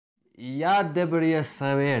Ya deberías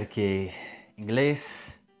saber que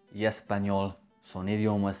inglés y español son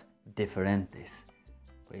idiomas diferentes.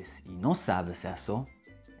 Pues si no sabes eso,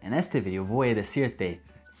 en este video voy a decirte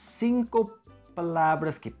 5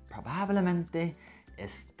 palabras que probablemente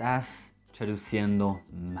estás traduciendo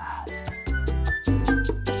mal.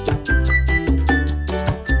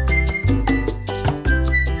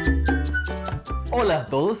 Hola a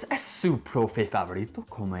todos, es su profe favorito,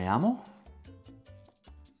 ¿cómo me llamo?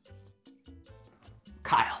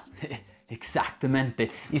 Kyle,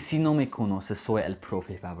 exactamente. Y si no me conoces, soy el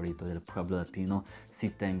profe favorito del pueblo latino. Sí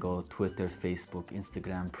tengo Twitter, Facebook,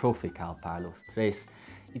 Instagram, profe Kyle para los 3.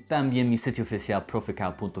 Y también mi sitio oficial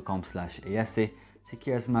profekyle.com/es si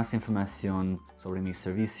quieres más información sobre mis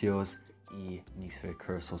servicios y mis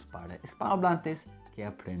recursos para hispanohablantes que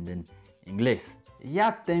aprenden inglés.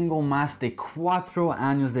 Ya tengo más de 4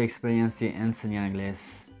 años de experiencia en enseñar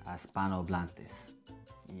inglés a hispanohablantes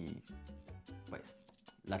y pues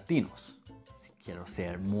latinos, si quiero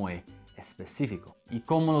ser muy específico. Y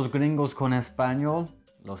como los gringos con español,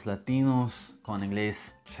 los latinos con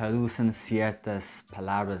inglés traducen ciertas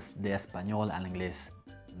palabras de español al inglés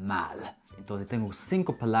mal. Entonces tengo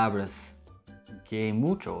 5 palabras que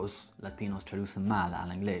muchos latinos traducen mal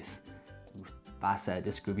al inglés. Vas a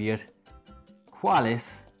descubrir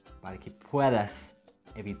cuáles para que puedas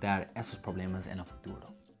evitar esos problemas en el futuro.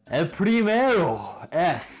 El primero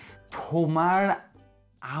es tomar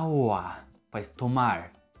agua. Pues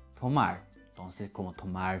tomar. Entonces como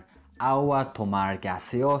tomar agua, tomar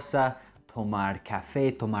gaseosa, tomar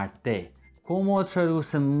café, tomar té. ¿Cómo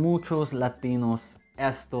traducen muchos latinos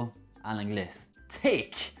esto al inglés?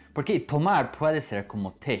 Take. Porque tomar puede ser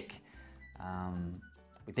como take.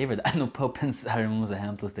 De verdad no puedo pensar en unos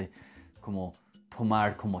ejemplos de como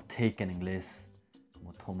tomar como take en inglés.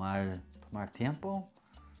 Como tomar tiempo.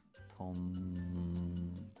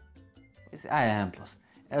 Pues hay ejemplos.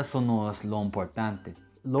 Eso no es lo importante.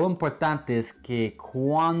 Lo importante es que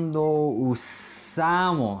cuando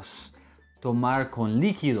usamos tomar con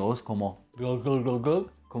líquidos como glug, glug, glug, glug,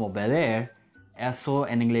 como beber, eso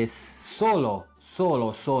en inglés solo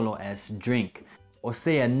es drink. O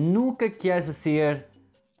sea, nunca quieres decir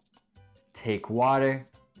take water,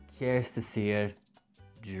 quieres decir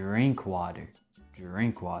drink water.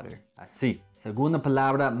 Así. Segunda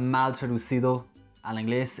palabra mal traducido al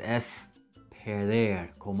inglés es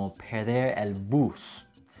perder, como perder el bus.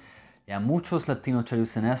 Ya muchos latinos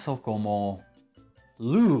traducen eso como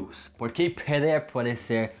lose, porque perder puede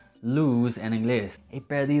ser lose en inglés. He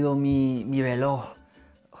perdido mi reloj.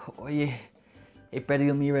 Oye, he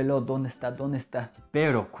perdido mi reloj. ¿Dónde está?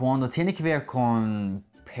 Pero cuando tiene que ver con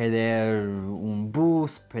perder un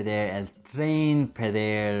bus, perder el tren,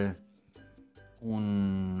 perder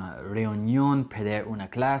una reunión, perder una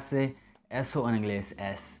clase, eso en inglés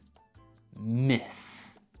es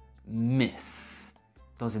miss.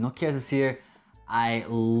 Entonces no quieres decir I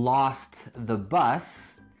lost the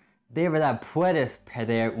bus. De verdad puedes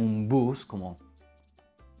perder un bus, como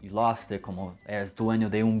you lost it, como eres dueño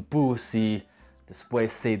de un bus y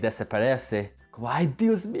después se desaparece. Como ay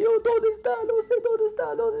Dios mío, ¿dónde está? No sé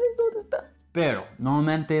dónde está. Pero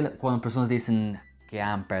normalmente cuando personas dicen que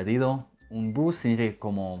han perdido un bus, significa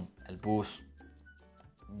como el bus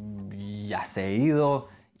ya se ha ido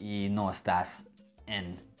y no estás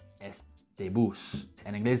en este bus.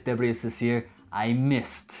 En inglés deberías decir I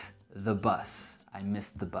missed the bus.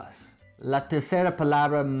 La tercera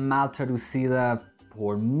palabra mal traducida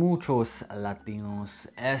por muchos latinos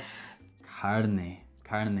es carne.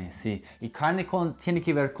 Carne, sí. Y carne tiene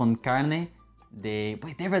que ver con carne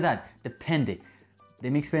pues de verdad, depende. De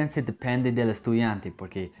mi experiencia depende del estudiante,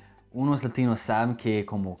 porque unos latinos saben que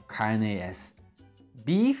como carne es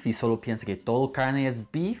beef y solo piensan que todo carne es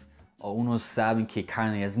beef, o unos saben que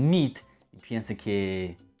carne es meat y piensan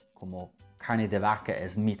que como carne de vaca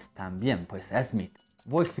es meat también, pues es meat.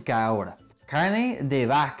 Voy a explicar ahora. Carne de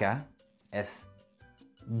vaca es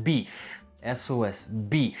beef, eso es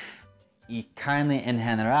beef. Y carne en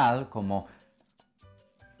general, como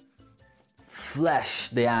flesh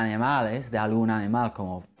de animales, de algún animal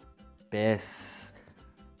como pez,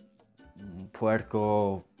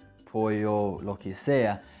 puerco, pollo, lo que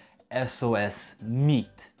sea, eso es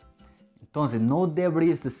meat. Entonces no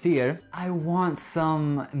deberías decir I want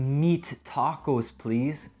some meat tacos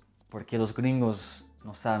please, porque los gringos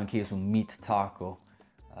no saben qué es un meat taco.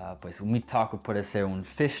 Pues un meat taco puede ser un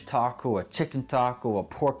fish taco, a chicken taco, a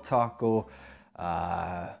pork taco,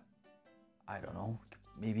 I don't know,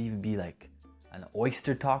 maybe even be like an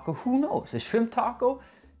oyster taco, who knows, a shrimp taco.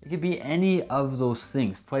 It could be any of those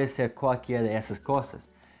things. Puede ser cualquiera de esas cosas.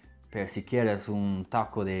 Pero si quieres un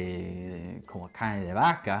taco de como carne de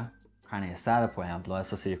vaca, carne asada, por ejemplo,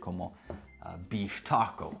 eso sería como beef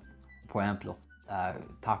taco. Por ejemplo,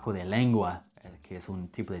 taco de lengua, que es un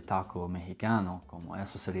tipo de taco mexicano, como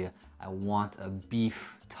eso sería I want a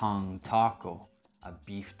beef tongue taco. A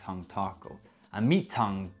beef tongue taco. A meat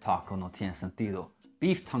tongue taco no tiene sentido.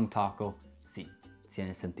 Beef tongue taco sí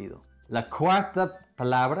tiene sentido. La cuarta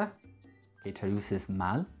palabra que traduces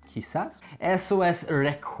mal, quizás, eso es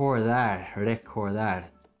recordar,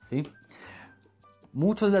 ¿sí?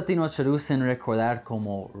 Muchos latinos traducen recordar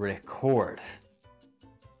como record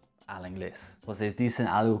al inglés. Entonces dicen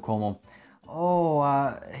algo como,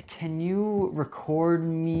 can you record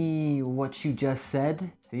me what you just said?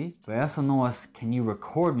 ¿Sí? Pero eso no es, can you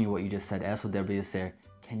record me what you just said? Eso debería ser,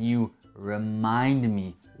 can you remind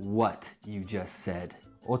me what you just said?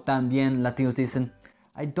 O también latinos dicen,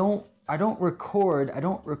 I don't record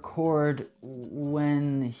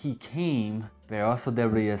when he came. Pero eso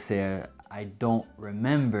debería ser, I don't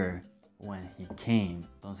remember when he came.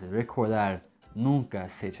 Entonces recordar nunca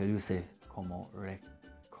se traduce como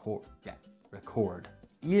record.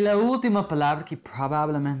 Y la última palabra que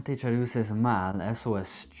probablemente traduces mal, eso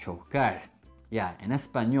es chocar. En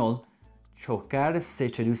español, chocar se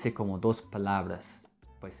traduce como dos palabras,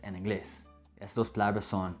 pues en inglés. Esas dos palabras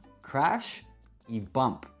son crash y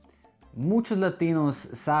bump. Muchos latinos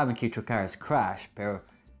saben que chocar es crash, pero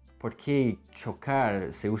 ¿por qué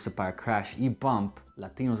chocar se usa para crash y bump?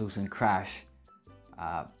 Latinos usan crash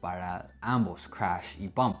para ambos, crash y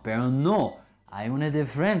bump, pero no, hay una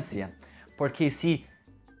diferencia. Porque si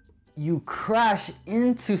you crash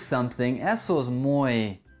into something, eso es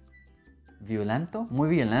muy violento.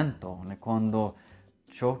 Cuando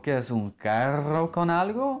choques un carro con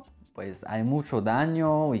algo, pues hay mucho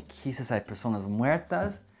daño y quizás hay personas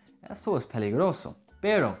muertas. Eso es peligroso.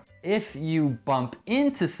 Pero if you bump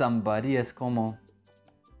into somebody, es como,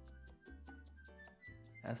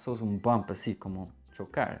 eso es un bump así, como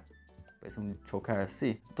chocar. Es un chocar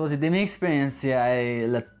así. Entonces, de mi experiencia,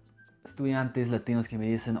 hay estudiantes latinos que me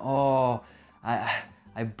dicen,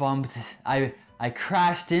 I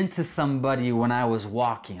crashed into somebody when I was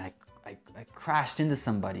walking. I crashed into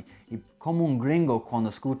somebody. Y como un gringo, cuando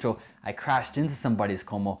escucho I crashed into somebody, es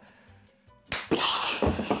como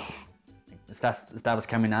estabas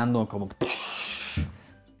caminando como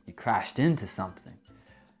you crashed into something.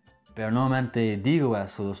 Pero normalmente digo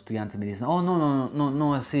eso, los estudiantes me dicen,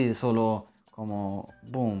 no así, solo como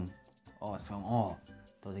boom.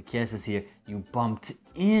 Entonces quieres decir, you bumped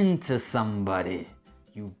into somebody.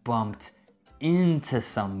 You bumped into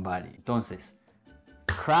somebody. Entonces,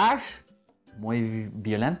 crash, muy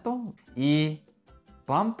violento. Y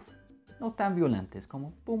bump, no tan violento. Es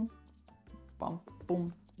como boom, bump,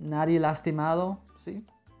 boom. Nadie lastimado, ¿sí?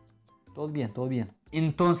 Todo bien.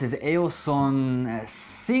 Entonces, ellos son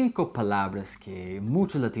 5 palabras que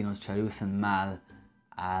muchos latinos traducen mal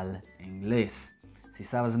al inglés. Si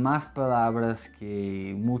sabes más palabras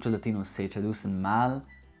que muchos latinos se traducen mal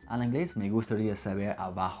al inglés, me gustaría saber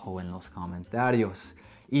abajo en los comentarios.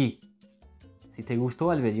 Y si te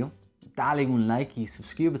gustó el video, dale un like y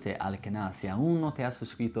suscríbete al canal. Si aún no te has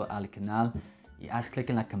suscrito al canal, y haz clic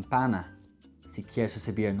en la campana si quieres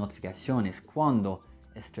recibir notificaciones cuando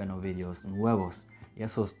estreno videos nuevos. Y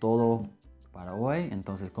eso es todo para hoy.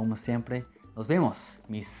 Entonces, como siempre, nos vemos,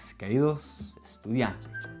 mis queridos estudiantes.